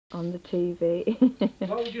on the TV.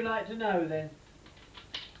 What would you like to know then?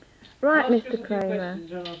 Right, Ask us Mr. a few Kramer.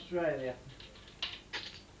 questions on Australia.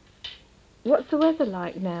 What's the weather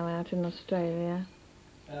like now out in Australia?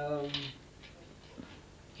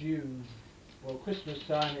 June. Well, Christmas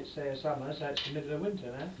time it's summer, so it's the middle of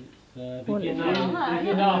winter now. It's Well, beginning it's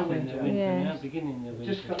of winter Yeah. now, beginning of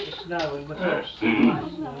winter. Just got the snow and the frost.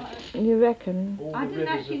 You reckon? All I the didn't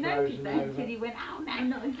rivers actually are notice frozen that over. until he went, oh no,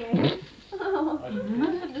 not again.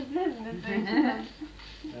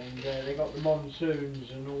 And they got the monsoons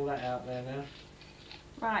and all that out there now.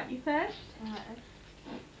 Right, you first?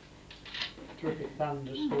 Terrific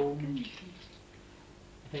thunderstorms.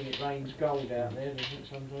 I think it rains gold out there, doesn't it,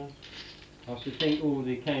 sometimes? I should think all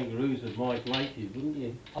the kangaroos have migrated, wouldn't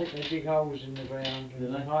you? I think they dig holes in the ground Do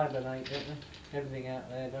and they? hibernate, don't they? Everything out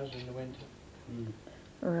there does in the winter. Mm.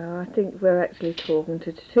 Well, I think we're actually talking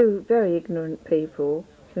to two very ignorant people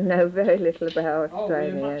who know very little about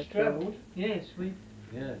Australia. Oh, we're much travelled. Yes,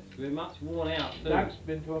 Yes, we're much worn out too. Doug's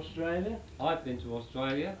been to Australia. I've been to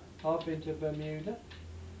Australia. I've been to Bermuda.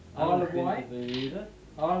 I've Isle of been Wight. to Bermuda.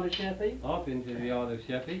 Isle of Sheppey. I've been to the Isle of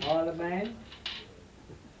Sheppey. Isle of Man.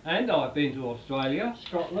 And I've been to Australia.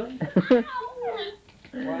 Scotland.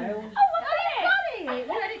 Wales.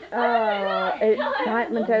 Oh,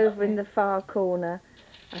 excitement over in the far corner.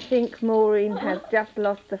 I think Maureen has just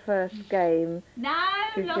lost the first game. No,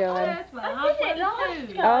 To lost Joanne. the first one. I won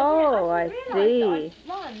two. Oh, I see.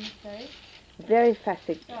 Very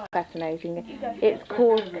fascinating. It's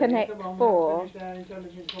called Connect 4.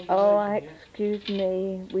 Oh, excuse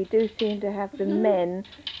me. We do seem to have the men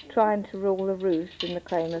trying to rule the roost in the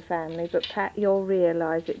Kramer family, but Pat, you'll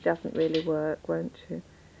realise it doesn't really work, won't you?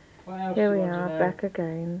 What else Here do we you want to are, know? back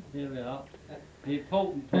again. Here we are. The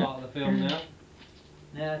important part of the film now.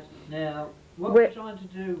 Now, what We're- we're trying to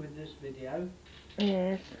do with this video,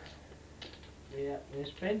 Yes. we're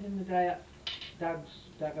spending the day at Doug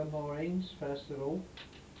and Maureen's, first of all.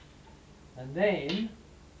 And then,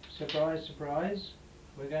 surprise, surprise,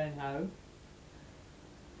 we're going home.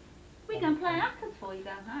 We can play uckers for you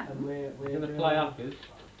going home. And we're We're going to doing- play uppers.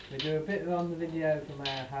 We do a bit on the video from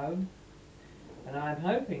our home. And I'm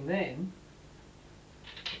hoping then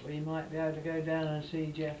that we might be able to go down and see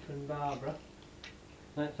Jeff and Barbara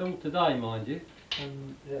That's all today, mind you.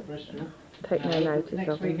 and at Bristol. Take no notice next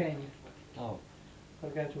of them. weekend. Oh.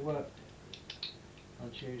 I've got to go to work on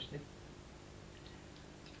Tuesday.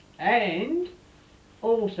 And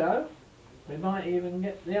also, we might even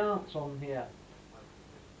get the aunts on here.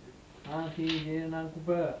 Auntie Edie and Uncle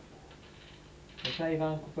Bert. We'll save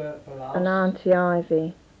Uncle Bert for last. And Auntie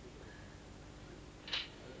Ivy.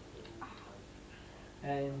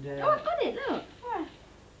 And Oh, I've got it, look. Yeah.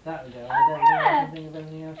 that'll do. I don't think of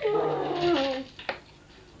anything else to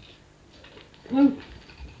do.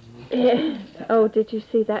 Yes. Oh, did you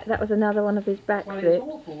see that? That was another one of his Well, it's backflips.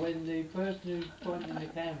 awful when the person who's pointing the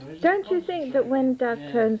camera isn't Don't you think that when Doug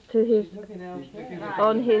Yeah. turns to his She's looking elsewhere. Right.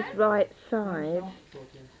 on his right side, Of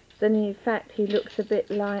then in fact he looks a bit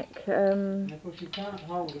like course, you can't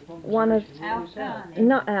hold a conversation one of- with yourself, Alf can you?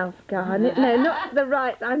 not Alfgar. No, not the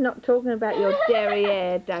right. I'm not talking about your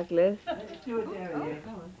derriere, Douglas. Let's do a dairy,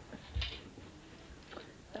 come on.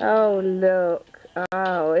 Oh look.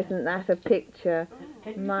 Oh, isn't that a picture?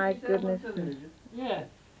 Can you My put yourself on goodness. television? Yeah.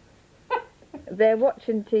 They're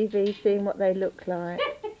watching TV, seeing what they look like.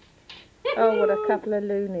 Oh, what a couple of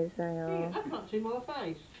loonies they are. I can't see my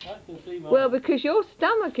face. I can see my... Well, because your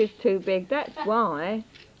stomach is too big, that's why.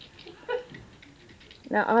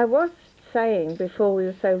 Now, I was saying before we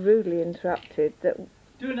were so rudely interrupted that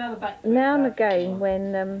Do another back. now and again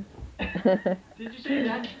when Did you see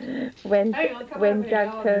that? when Hang on, come when over here, Doug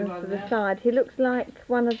I'll do turns one to the now. side, he looks like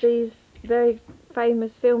one of these very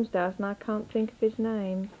famous film stars, and I can't think of his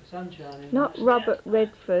name. Sunshine. Not Robert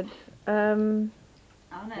Redford. I know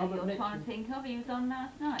Robert you're trying Mitchum. to think of. He was on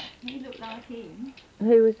last night. He looked like him.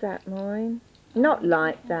 Who was that, Maureen? Not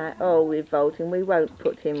like that. Oh, revolting. We won't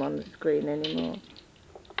put him on the screen anymore.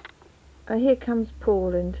 Oh, here comes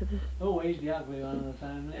Paul into the... Oh, he's the ugly one of the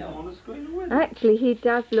family. Yeah, I'm on the screen already. Actually, he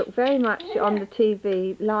does look very much on the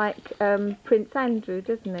TV like Prince Andrew,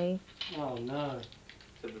 doesn't he? Oh, no.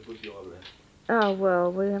 Oh,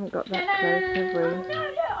 well, we haven't got that close, have we? No,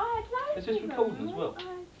 look, I had loads Is this of them. recording as well?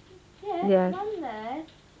 Yeah, Yes. one there.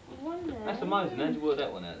 One there. That's amazing. How'd you work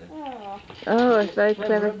that one out then? Oh. Oh, it's very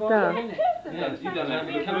clever stuff. Yeah, you don't have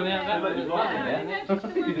to coming out that way.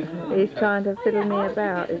 Right, He's trying to fiddle me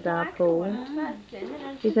about, is our Paul.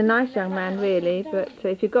 He's a nice young man, really, but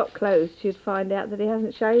if you got close, you'd find out that he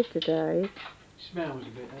hasn't shaved today. Smells a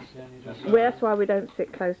bit, that's the only difference. Well, that's why we don't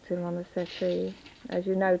sit close to him on the settee. As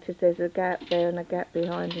you notice, there's a gap there and a gap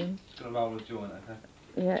behind him. Just gonna roll a joint, okay?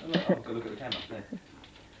 Yeah. Oh, look, I've got to look at the camera. There.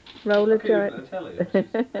 Roller Look at joint. the telly.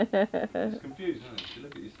 It's confusing, isn't it? You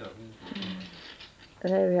look at yourself.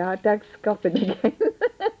 There we are, Doug's scoffing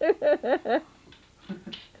again.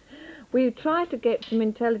 We tried to get some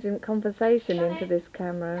intelligent conversation into this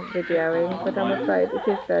camera videoing, but I'm afraid it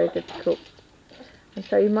is very difficult. And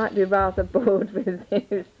so you might be rather bored with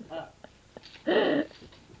this.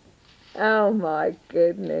 Oh my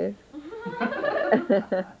goodness.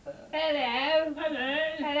 Hello.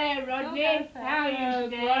 Hello, Rodney. How are you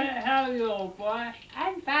today? How are you, old boy?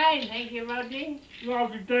 I'm fine, thank you, Rodney.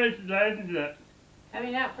 Lovely day today, isn't it?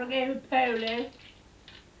 Coming up for a game of polo.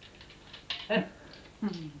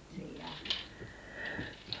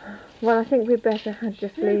 Well, I think we'd better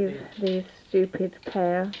just leave these stupid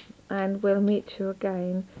pair and we'll meet you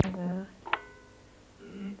again.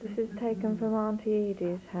 This is taken from Auntie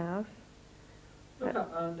Edie's house. Look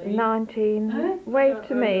up, Andy. 19. Wave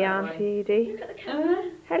to me, Auntie Edie.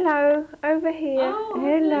 Hello, over here. Oh,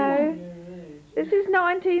 Hello. This is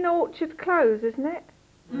 19 Orchard Close, isn't it?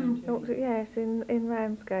 Mm. Orchard, yes, in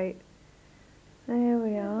Ramsgate. There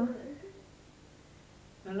we are.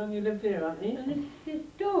 How long you lived here, Auntie? And it's this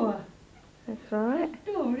door. That's right.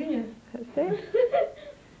 This door here. That's it.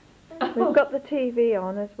 We've got the TV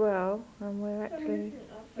on as well, and we're actually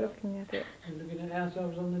looking at it. We're looking at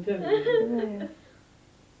ourselves on the television. There.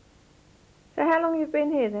 So how long have you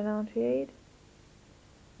been here then, Auntie Ede?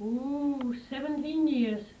 Ooh, 17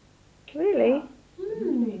 years. Really?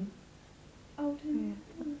 Mm. Oh, Yeah.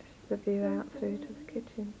 This is the view out through to the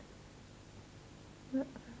kitchen. I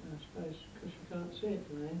suppose because you can't see it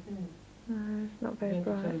today. No, it's not very Get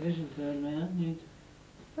the bright. television turned round, you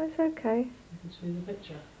That's okay. can see the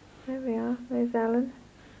picture. There we are. There's Alan.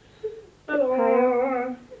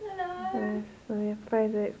 Hello. Yes, I'm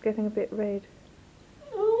afraid that it's getting a bit red.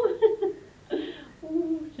 Oh.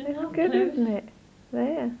 Ooh, It's good, isn't it?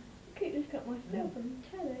 There. I keep looking at myself on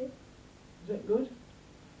the telly. Is that good?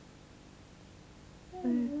 I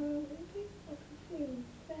can see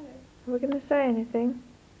myself. Are we going to say anything?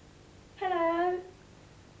 Hello.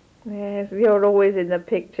 Yes, you're always in the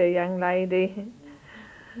picture, young lady.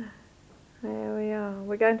 There we are.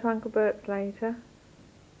 We're going to Uncle Bert's later.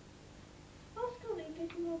 Ask Auntie if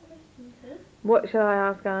there's more questions, huh? What shall I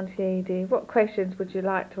ask Auntie Edie? What questions would you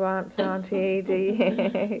like to answer, Auntie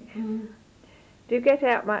Edie? Mm. Do you get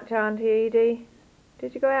out much, Auntie Edie?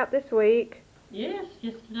 Did you go out this week? Yes,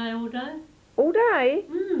 yesterday all day. All day?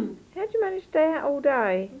 Mm. How'd you manage to stay out all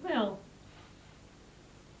day? Well,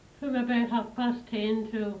 from about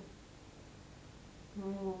 10:30 till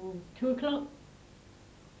 2 o'clock.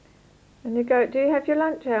 And you go, do you have your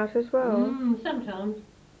lunch out as well? Mm, sometimes.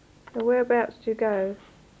 So whereabouts do you go?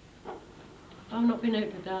 I've not been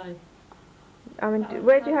out today. I mean,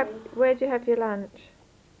 where do you have your lunch?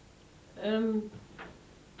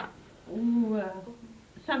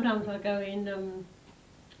 Sometimes I go in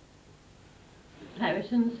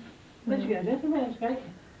Harrison's. Let's go there from Ramsgate.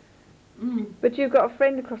 Mm. But you've got a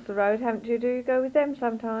friend across the road, haven't you? Do you go with them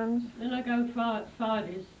sometimes? Then I go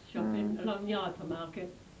Fridays shopping along the hypermarket.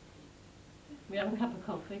 We have a cup of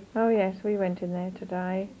coffee. Oh yes, we went in there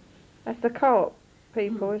today. That's the Co-op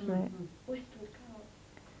people, isn't it? Westwood Car.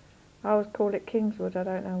 I always call it Kingswood, I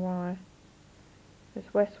don't know why.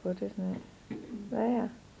 It's Westwood, isn't it? There.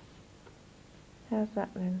 How's that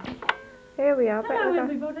then? Here we are. Hello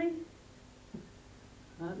everybody.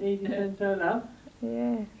 Auntie Edie sent her love.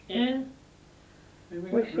 Yes. Yeah.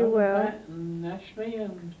 Wish you well. Pat and Ashley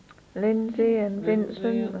and Lindsay and Lindsay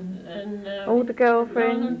Vincent and- and And all the Ron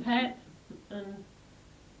girlfriends. and Pat and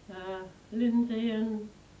Lindsay and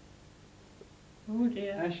oh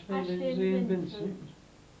dear. Ashley, Ashley Lindsay and and Vincent.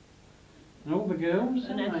 And all the girls,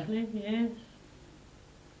 And haven't they? Ashley, yes.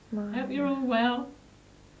 My- Hope you're all well.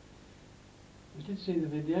 We did see the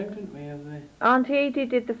video, didn't we, of the... Auntie Edie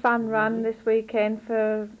did the fun run this weekend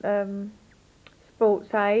for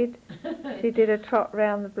Sports Aid. She did a trot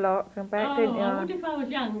round the block and back, didn't you, I Aunt? wonder if I was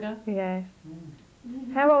younger. Yes.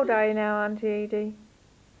 Mm. How old are you now, Auntie Edie?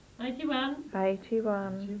 81.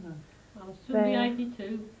 81. I'll soon be There.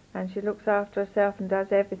 82. And she looks after herself and does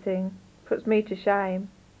everything. Puts me to shame.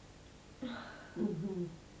 Mm-hmm.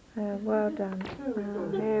 Well done.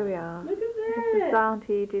 Here we are. Look at This is that.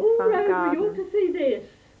 Auntie Edie's All front over, you ought garden. to see this.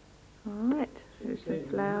 Alright, there's some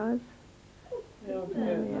flowers. Yeah, I'll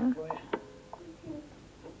There we are. for you.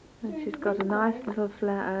 And she's got a nice little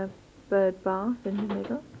bird bath in the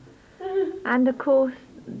middle. And of course,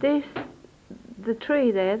 the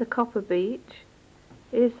tree there, the Copper Beech,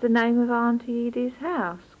 is the name of Auntie Edie's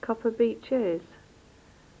house. Copper Beeches.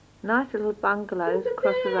 Nice little bungalows Look at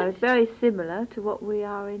across the that. road, very similar to what we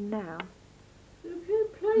are in now. Look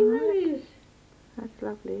how plain that is. That's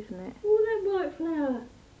lovely, isn't it? Oh, that white flower.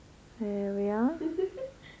 There we are.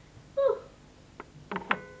 Oh.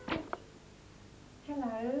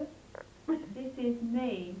 Hello, this is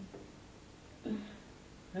me.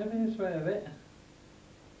 Having a swear of it.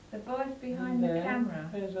 The voice behind the There. camera.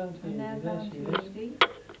 There's Auntie And Edie, there's there Auntie she is. Edie.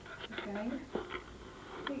 Okay. I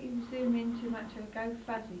think you zoom in too much, it'll go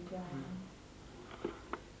fuzzy, Joanne.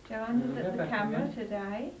 Joanne's Go at the back camera again.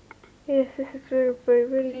 today. Yes, this is really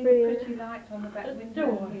See the brilliant. pretty light on the back At the window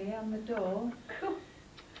door. here, on the door.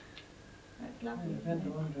 That's lovely, You've had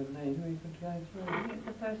isn't to it? wonder and need we could go I through. think it's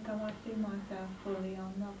the first time I've seen myself fully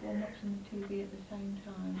on and watching the TV at the same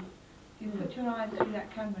time. If you put your eyes through that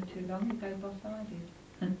camera too long, you go boss-eyed.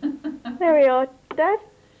 There we are, Dad.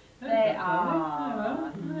 They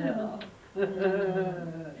are. No.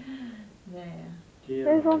 There. There.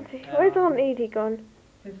 Where's Aunt Edie gone?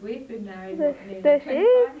 Because we've been married There- what, nearly there she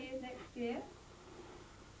 25 is. years next year.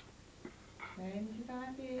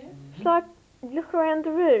 25 years. Shall I look around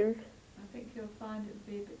the room? I think you'll find it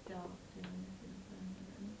will be a bit dark doing this in front of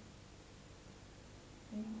it.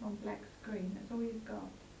 See, on black screen, that's all you've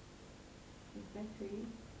got. Is Betty.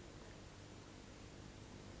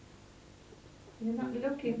 You're not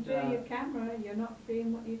looking through your camera, you're not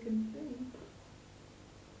seeing what you can see.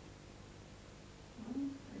 Oh,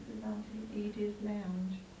 this is Auntie Edie's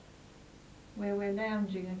lounge, where we're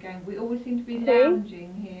lounging again. We always seem to be Tea?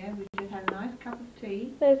 lounging here. We just had a nice cup of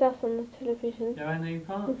tea. There's us on the television. Joanna, you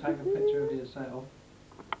can't take a picture of yourself.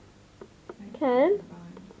 Can?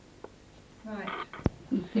 Right.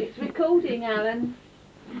 It's recording, Alan.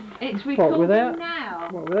 It's What, recording without- now.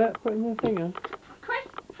 What, without putting your thing on? Press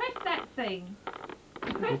that thing.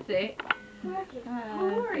 Press it.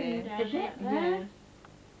 Pouring down Is it? there. Yes.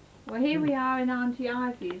 Well, here we are in Auntie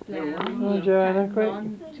Ivy's lounge. Oh, Joanna, Hang quick.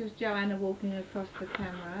 on. Just Joanna walking across the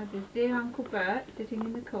camera. There's dear Uncle Bert sitting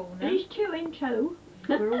in the corner. He's chewing too.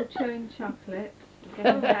 We're all chewing chocolates.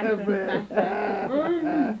 Getting fatter and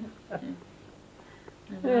fatter. And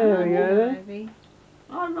There we go Auntie then. Ivy.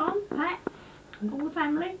 All on, Pat. All the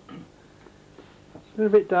family. It's a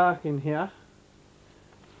little bit dark in here.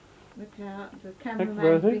 Look out, the Thank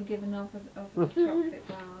cameraman's you. been given off a chocolate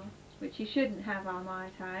bar, which he shouldn't have, I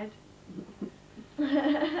might add.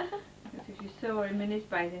 Because if you saw him in his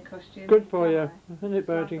bathing costume, Good he'd for you, die. isn't it, It's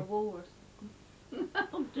like Bertie? a walrus.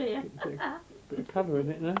 Oh dear. Bit of colour in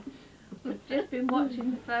it now. We've just been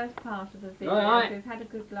watching the first part of the video, Alright. so we've had a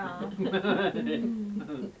good laugh.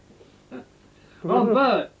 Oh,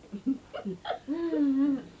 Bert!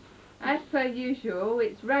 As per usual,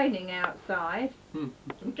 it's raining outside,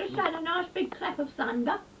 Just had a nice big clap of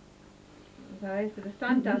thunder. so the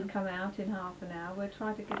sun does come out in half an hour. We'll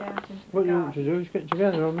try to get out into the What you want to garden. do is get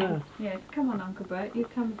together on there. Yes, come on, Uncle Bert, you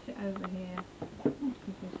come sit over here.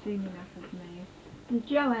 Because you've seen enough of me. And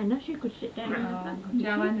Joanna, she could sit down. Oh,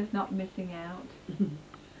 Joanna's not missing out.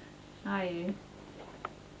 Are you?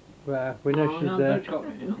 Well, we know Oh, she's no, there. no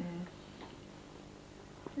chocolate, you know. Yes.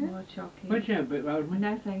 More chocolate. Where'd you have a bit, Rosemary?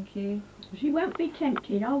 No, thank you. She won't be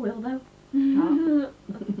tempted, I will though.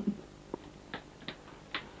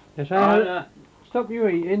 Yeah, say I'll, hello. Stop you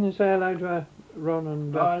eating and say hello to Ron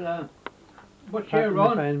and what's Pat your and the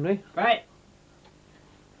Ron? family. Right.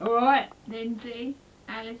 Alright. Lindsay,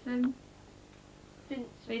 Alison,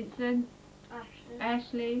 Vincent,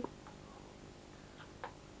 Ashley.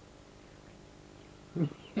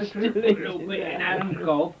 Just a little bit in Adam's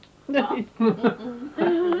golf.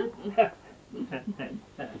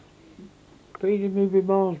 Feeding me with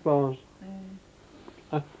Mars bars.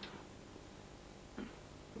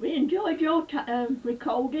 We enjoyed your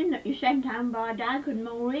recording that you sent home by Doug and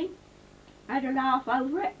Maureen. Had a laugh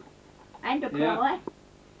over it. And a Yeah. cry.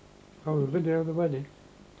 Oh, the video of the wedding.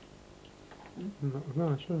 That was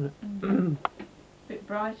nice, wasn't it? A bit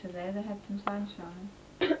brighter there, they had some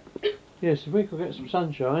sunshine. Yes, if we could get some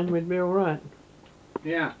sunshine, we'd be all right.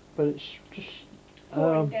 Yeah. But it's just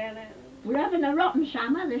Pouring down out. We're having a rotten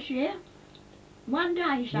summer this year. One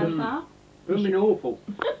day so far. Blooming awful.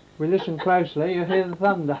 we listen closely, you hear the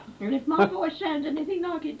thunder. And if my voice sounds anything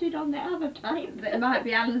like it did on the other tape. It might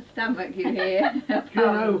be Alan's stomach you hear. Do you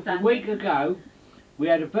know, a week ago, we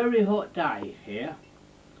had a very hot day here,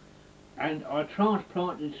 and I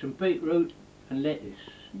transplanted some beetroot and lettuce.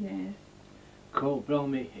 Yes. God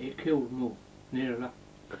blimey, it killed them all. Near enough.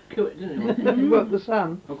 Killed it, didn't it? What, the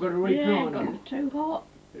sun? I've got to Yeah, replant it them. was too hot.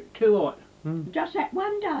 It's too hot. Mm. Just that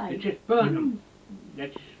one It day. just burnt them. They're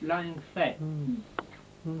just laying fat. Mm.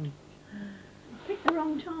 Mm. Picked the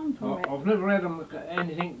wrong time for it. I've never had them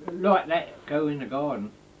anything like that go in the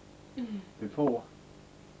garden before.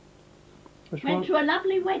 Which Went one? to a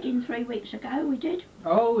lovely wedding 3 weeks ago, we did.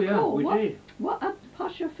 Oh yeah, Oh, we what? did. What a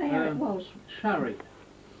posh affair it was. Surrey.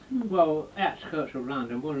 Mm. Well, outskirts of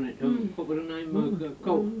London, wasn't it? What was the name?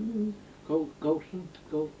 Golston?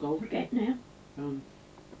 Forget now.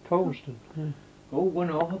 Colston. Yeah. Oh, one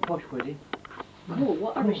of a posh wedding. Oh,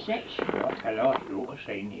 what a reception. I tell you, I ought to have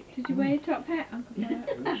seen it. Did you wear your top hat, Uncle Bert?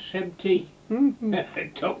 It was 70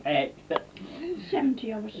 top hat.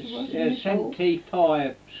 70 of us there was in this hall.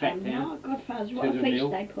 75 sat Oh, down. no, Godfathers, to what a the feast meal.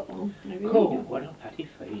 they put on. They really Oh, do. what a bloody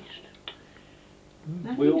feast.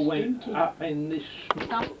 Nothing We all went stinted. up in this.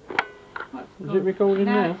 Is it recording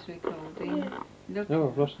now? It's recording. Look. Oh,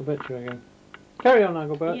 I've lost the picture again. Carry on,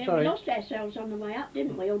 Uncle Bert, Yeah, sorry. we lost ourselves on the way up,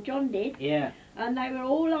 didn't we? Or John did. Yeah. And they were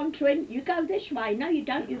all on to him. You go this way. No, you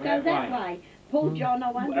don't. You go that way. Poor John,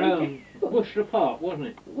 I won't leave you. Worcester Park, wasn't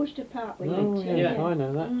it? Worcester Park we Oh, went to. yes, I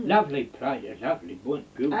know that. Lovely place, lovely,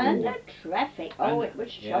 beautiful. And the traffic. Oh, And- it was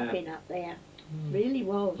yeah. shocking up there. Really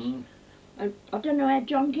was. Mm. And I don't know how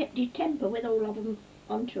John kept his temper with all of them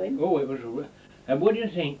onto him. Oh, it was. And what do you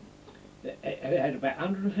think? It had about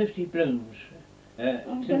 150 balloons.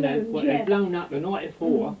 Balloons, what yeah. they'd blown up the night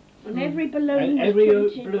before. And every balloon And was every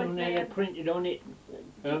printed balloon with they their had printed on it.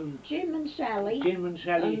 Jim and Sally Jim and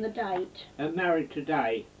Sally and the date. are married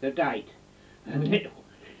today. The date. And then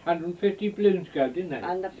 150 balloons go, didn't they?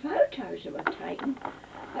 And the photos that were taken.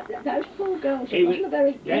 Those poor girls, He it was- wasn't a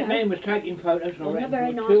very, you That know, man was taking photos. I wasn't a reckon,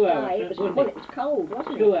 very for nice 2 day. hours. It was, wasn't well, it was cold,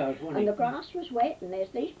 wasn't 2 it? hours, wasn't And it? the grass was wet, and there's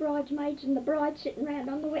these bridesmaids and the bride sitting round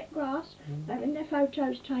on the wet grass, having their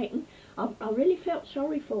photos taken. I really felt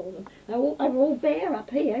sorry for them. They were all bare up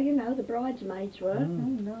here, you know, the bridesmaids were.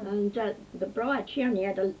 And the bride, she only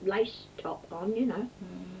had a lace top on, you know.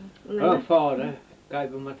 And they Her were- father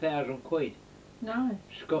gave him £1,000. Nice.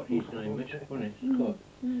 Scott, his name is, wasn't it? Scott.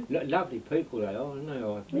 Lovely people they are,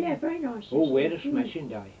 aren't they? Yeah, very nice. Oh, we had a smashing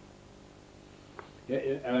day.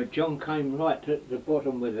 John came right to the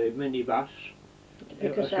bottom with the minibus.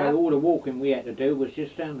 Pick us So up. all the walking we had to do was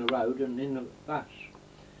just down the road and in the bus.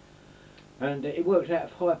 And it works out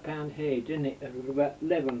 £5 head, didn't it? It was about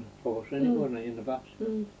 11 for us, wasn't it, in the bus?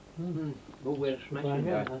 Oh, we had a smashing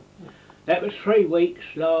day. That was 3 weeks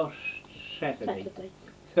last Saturday.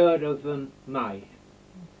 3rd of May.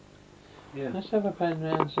 Yeah. Let's have a pen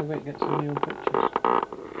round so we can get some new pictures.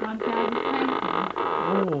 One Jarvis painting.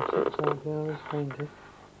 Oh, looks like Jarvis painted.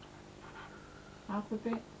 Half a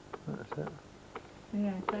bit. That's it.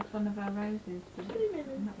 Yeah, that's one of our roses. But not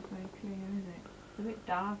very clear, is it? It's a bit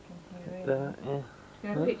dark in here, really.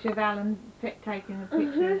 Yeah. Got a picture of Alan taking a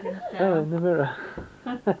picture of himself. Oh, in the mirror.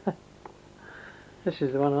 This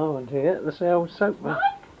is the one I want to get. That's the old soap one.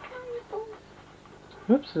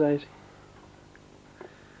 Whoops, daisy.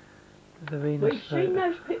 The Venus We've seen soap.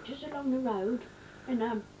 those pictures along the road. And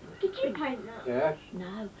did you paint that? Yes.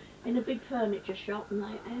 No, in a big furniture shop. And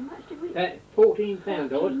they, how much did we? That £14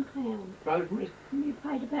 odd. £14. Rosemary. And you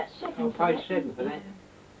paid about I £7 paid that, £7 didn't for you? that.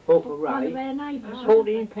 4 for One of Ray. our neighbours.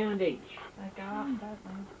 £14 each. They go up,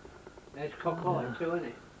 don't That's cockeyed too, isn't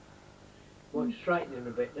it? Wants straightening a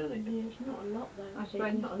bit, doesn't it? Yeah, it's not a lot though. they? I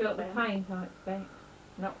suppose you spilt the paint, I expect.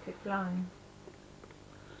 Knocked it flying.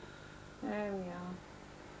 There we are.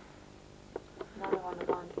 Another one of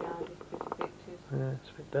Aunt Jarvis' pictures. Yeah, it's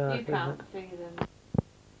a bit dark, You isn't can't it? see them.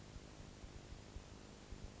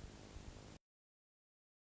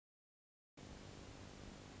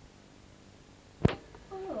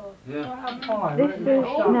 Yeah. This is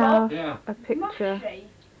now Yeah. a picture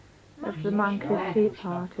of the Monkey's Tea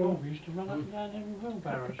Party We used to run up and down in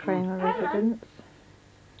wheelbarrows. at the Kramer residence.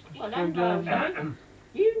 Well, Go that's down. right.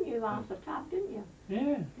 You knew Arthur Tubb, didn't you?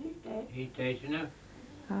 Yeah. He's dead. He did, you know.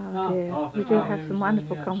 Oh dear, Arthur we do Tubb, have some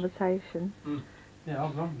wonderful yes. conversation. Yeah,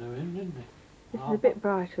 I've run to him, didn't he? This is a bit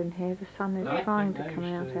brighter in here, the sun is I trying They to come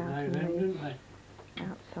out used to know in them, the didn't they?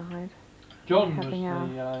 outside. John was Having our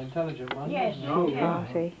the intelligent one. Yes. wasn't Oh, he? Yeah.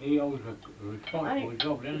 Party. He always was fight for his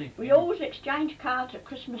job, didn't he? We always exchanged cards at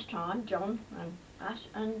Christmas time, John and us.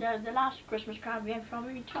 And the last Christmas card we had from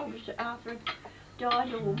him, he told us that Arthur had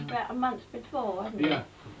died about a month before, hadn't he? Yeah.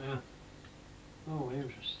 Yeah. Oh, he was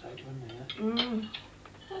a state, wasn't he? Mm.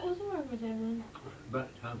 What was wrong with him But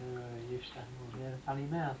He used to have he had a funny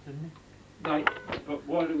mouth, didn't he? but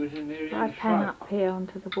while he was in there, he I had a pan stroke. up here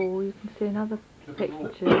onto the wall, you can see another Took it all.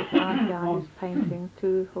 picture of Aunt Jarvis painting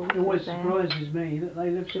two It always horses there. surprises me that they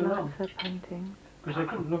live She so likes long. her painting Because they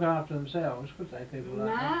couldn't look after themselves, could they, people like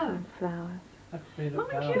that? No. and flowers. Have to be Mind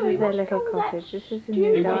looked you, after. This is their what's little all that cottage. This is the stupid-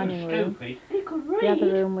 new He wasn't dining room. stupid. He could The other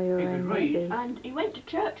read. room we were He could in read. is And he went to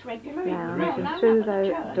church regularly. down. Read. And No, through not at the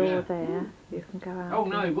church. door Yeah. there, you can go out Oh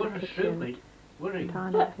no, he into the wasn't kitchen stupid. Would he?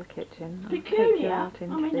 Tiny little kitchen. I'll take you Peculiar. out I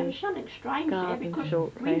into mean, there the was something strange there garden because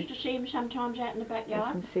shortly. we used to see him sometimes out in the You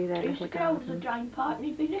backyard. can see their He used little to go over the garden. drain pipe and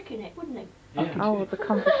he'd be licking it, wouldn't he? Yeah. Oh, the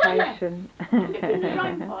conversation. Licking the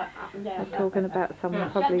drain pipe up and down. We're talking about someone Yeah.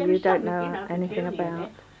 probably there you was don't something, know you know, anything peculiar about. there.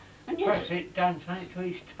 And Perhaps yes, it done something to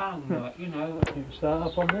his tongue, like, you know. You can start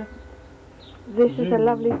up on there. This is a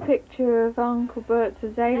lovely picture of Uncle Bert's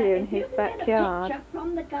azalea in if his you could get a backyard. picture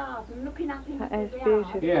from the garden looking up into That is the yard,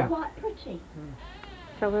 beautiful. Yeah. it's quite pretty.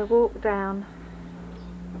 So we'll walk down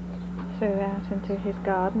through out into his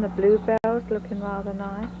garden. The bluebells looking rather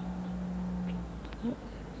nice. Oops.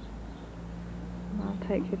 And I'll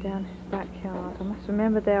take you down his backyard. I must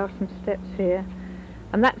remember there are some steps here.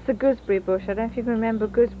 And that's the gooseberry bush. I don't know if you can remember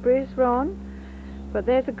gooseberries, Ron, but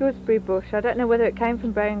there's a gooseberry bush. I don't know whether it came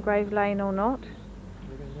from Grave Lane or not.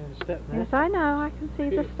 We're going down a step now. Yes, I know. I can see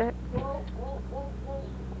the steps.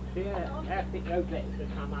 See how thick those letters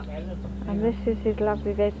have come up, Ellen? And this is his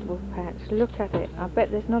lovely vegetable patch. Look at it. I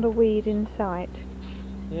bet there's not a weed in sight.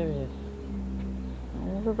 Here he is.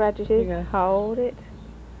 All the radishes. Here you go. Hold it.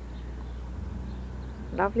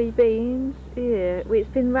 Lovely beans. Yeah. Well, it's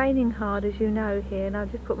been raining hard, as you know, here, and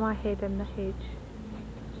I've just put my head in the hedge.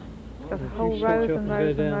 Got a If you whole switch rows off and and go rows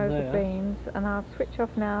and down rows there. of beans, and I'll switch off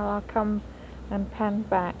now. I'll come and pan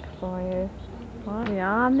back for you. Right.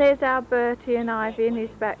 Yeah, and there's our Bertie and Ivy in his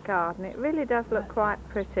back garden. It really does look quite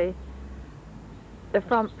pretty. The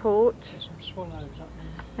front porch. There's some swallows up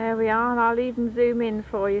There we are, and I'll even zoom in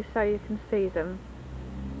for you so you can see them.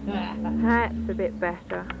 That's a bit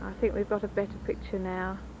better. I think we've got a better picture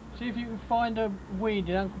now. there. See if you can find a weed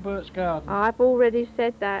in Uncle Bert's garden. I've already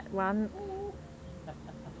said that once.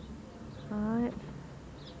 Right.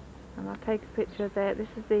 And I'll take a picture of there. This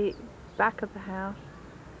is the back of the house.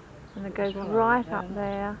 And it goes That's right right, up yeah.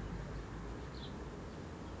 there.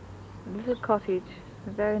 A little cottage.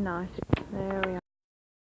 Very nice. There we are.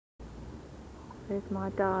 There's my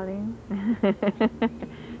darling.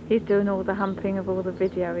 He's doing all the humping of all the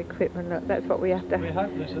video equipment. Look, that's what we have to We're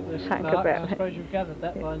hopeless at this hack start. about. I suppose you've gathered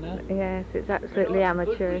that by now. Yes, it's absolutely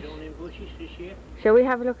amateurish. On them bushes this year. Shall we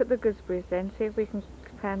have a look at the gooseberries then? See if we can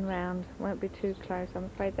pan round. Won't be too close. I'm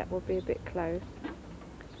afraid that will be a bit close.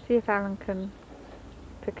 See if Alan can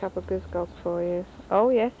pick up a goose-gog for you. Oh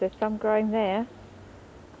yes, there's some growing there.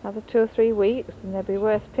 Another 2 or 3 weeks and they'll be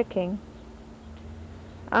worth picking.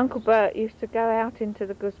 Uncle Bert used to go out into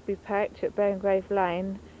the gooseberry patch at Grave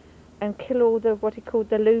Lane and kill all the, what he called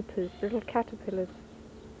the loopers, little caterpillars,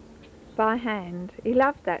 by hand. He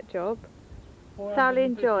loved that job. Thoroughly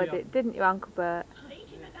enjoyed it, didn't you, Uncle Bert?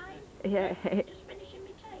 Yeah. Just finishing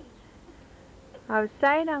my tea. I was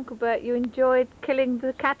saying, Uncle Bert, you enjoyed killing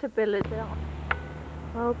the caterpillars.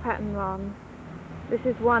 Oh, Pat and Ron. This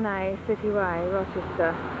is 1A City Way,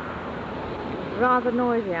 Rochester. It's rather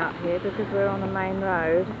noisy out here because we're on a main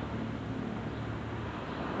road.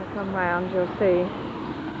 If I come round, you'll see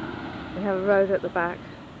we have a road at the back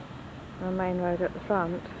and a main road at the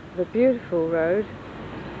front. The beautiful road.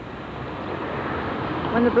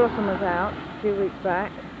 When the blossom was out a few weeks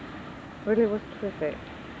back, really was terrific.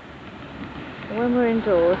 When we're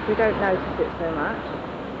indoors, we don't notice it so much.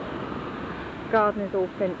 Garden is all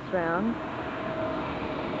fenced round.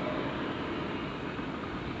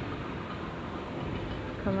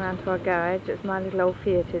 Come round to our garage. It's my little old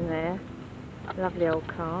Fiat in there. Lovely old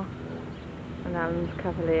car. And Alan's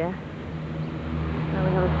Cavalier. Now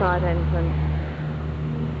we have a side entrance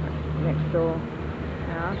next door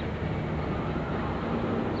house.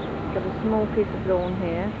 Got a small piece of lawn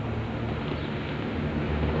here.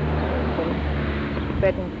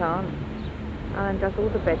 Bedding plant. Alan does all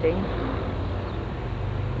the bedding.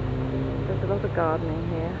 There's a lot of gardening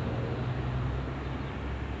here.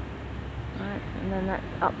 Right, and then that's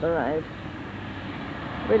up the road.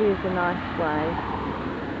 Really is a nice way.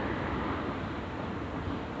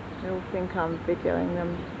 They all think I'm videoing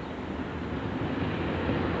them.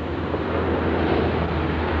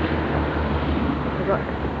 We've got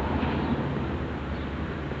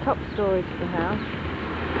the top storage of the house.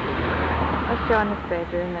 That's Joanna's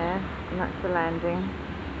bedroom there, and that's the landing.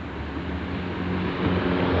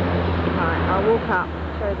 Right, I'll walk up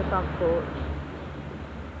and show the front porch.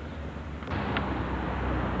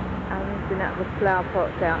 Alan's been at the flower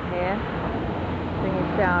pots out here, bringing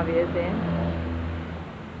salvias in.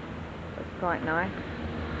 That's quite nice.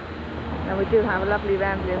 Now we do have a lovely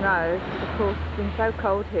rambling road, but of course it's been so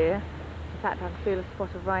cold here. In fact, I can feel a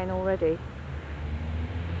spot of rain already.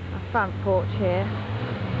 Our front porch here,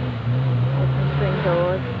 with some swing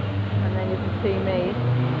doors, and then you can see me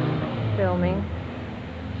filming.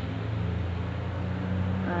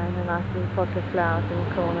 And a nice little pot of flowers in the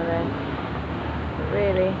corner there. But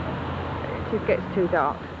really, it gets too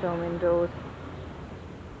dark to film indoors.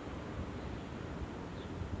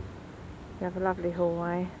 You have a lovely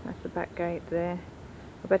hallway. That's the back gate there.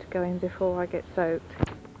 I better go in before I get soaked.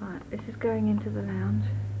 Right, this is going into the lounge.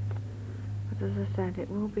 But as I said, it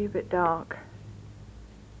will be a bit dark.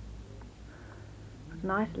 It's a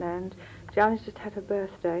nice lounge. Janice just had her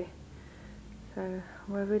birthday, so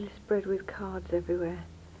we're really spread with cards everywhere.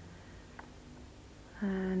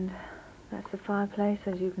 And that's the fireplace,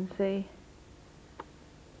 as you can see.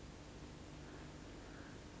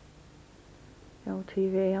 The old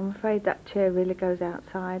TV. I'm afraid that chair really goes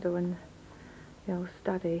outside or in the old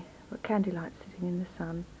study. But Candylight's sitting in the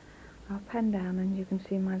sun. I'll pan down and you can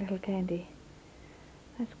see my little Candy.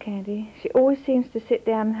 That's Candy. She always seems to sit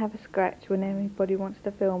down and have a scratch when anybody wants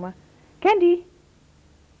to film her. Candy!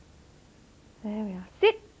 There we are.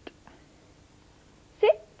 Sit!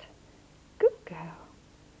 Sit! Good girl.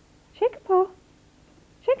 Shake a paw.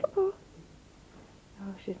 Shake a paw.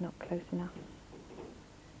 Oh, she's not close enough.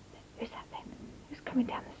 Who's that then? Who's coming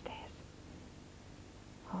down the stairs?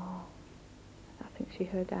 Oh, I think she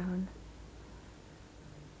heard Alan.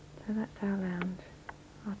 So that's our lounge.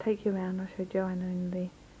 I'll take you around. I'll show Joanna in the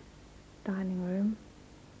dining room.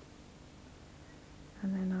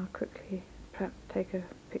 And then I'll quickly perhaps take a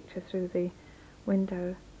picture through the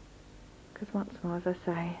window. Because once more, as I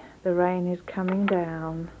say, the rain is coming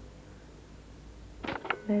down.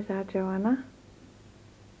 There's our Joanna.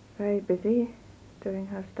 Very busy doing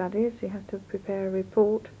her studies. She has to prepare a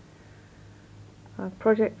report, a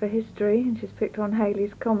project for history, and she's picked on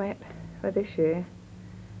Halley's Comet for this year.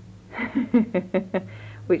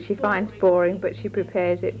 Which she finds boring, but she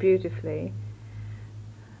prepares it beautifully.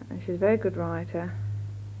 And she's a very good writer.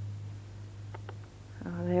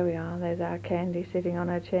 Oh, there we are. There's our Candy sitting on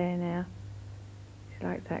her chair now. She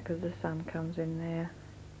likes that because the sun comes in there.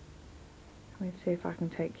 Let me see if I can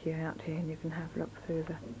take you out here and you can have a look through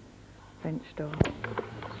the French door.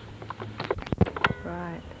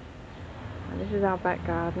 Right. Now this is our back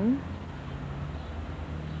garden.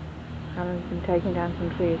 Alan's been taking down some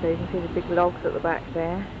trees, so you can see the big logs at the back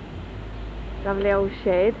there. Lovely old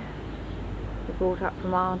shed we brought up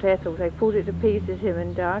from Aunt Ethel. They pulled it to pieces, him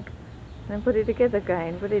and Doug, and then put it together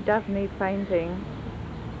again, but it does need painting.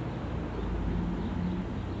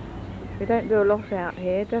 We don't do a lot out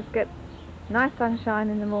here. It does get nice sunshine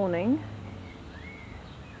in the morning,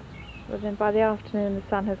 but then by the afternoon the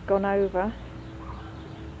sun has gone over.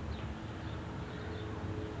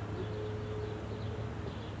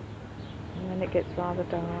 And then it gets rather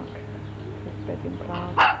dark. This bedding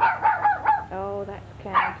plant. Oh, that's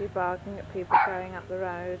Candy barking at people going up the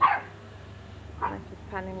road. And that's just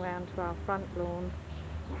panning round to our front lawn.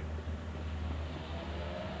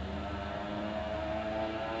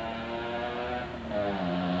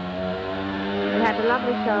 We had a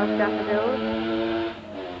lovely show of daffodils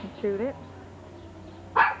and tulips,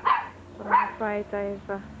 but I'm afraid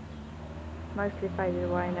they've mostly faded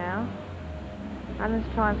away now. Alan's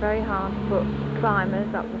trying very hard to put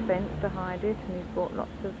climbers up the fence to hide it, and he's bought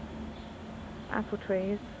lots of apple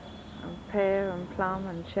trees, and pear and plum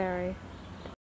and cherry.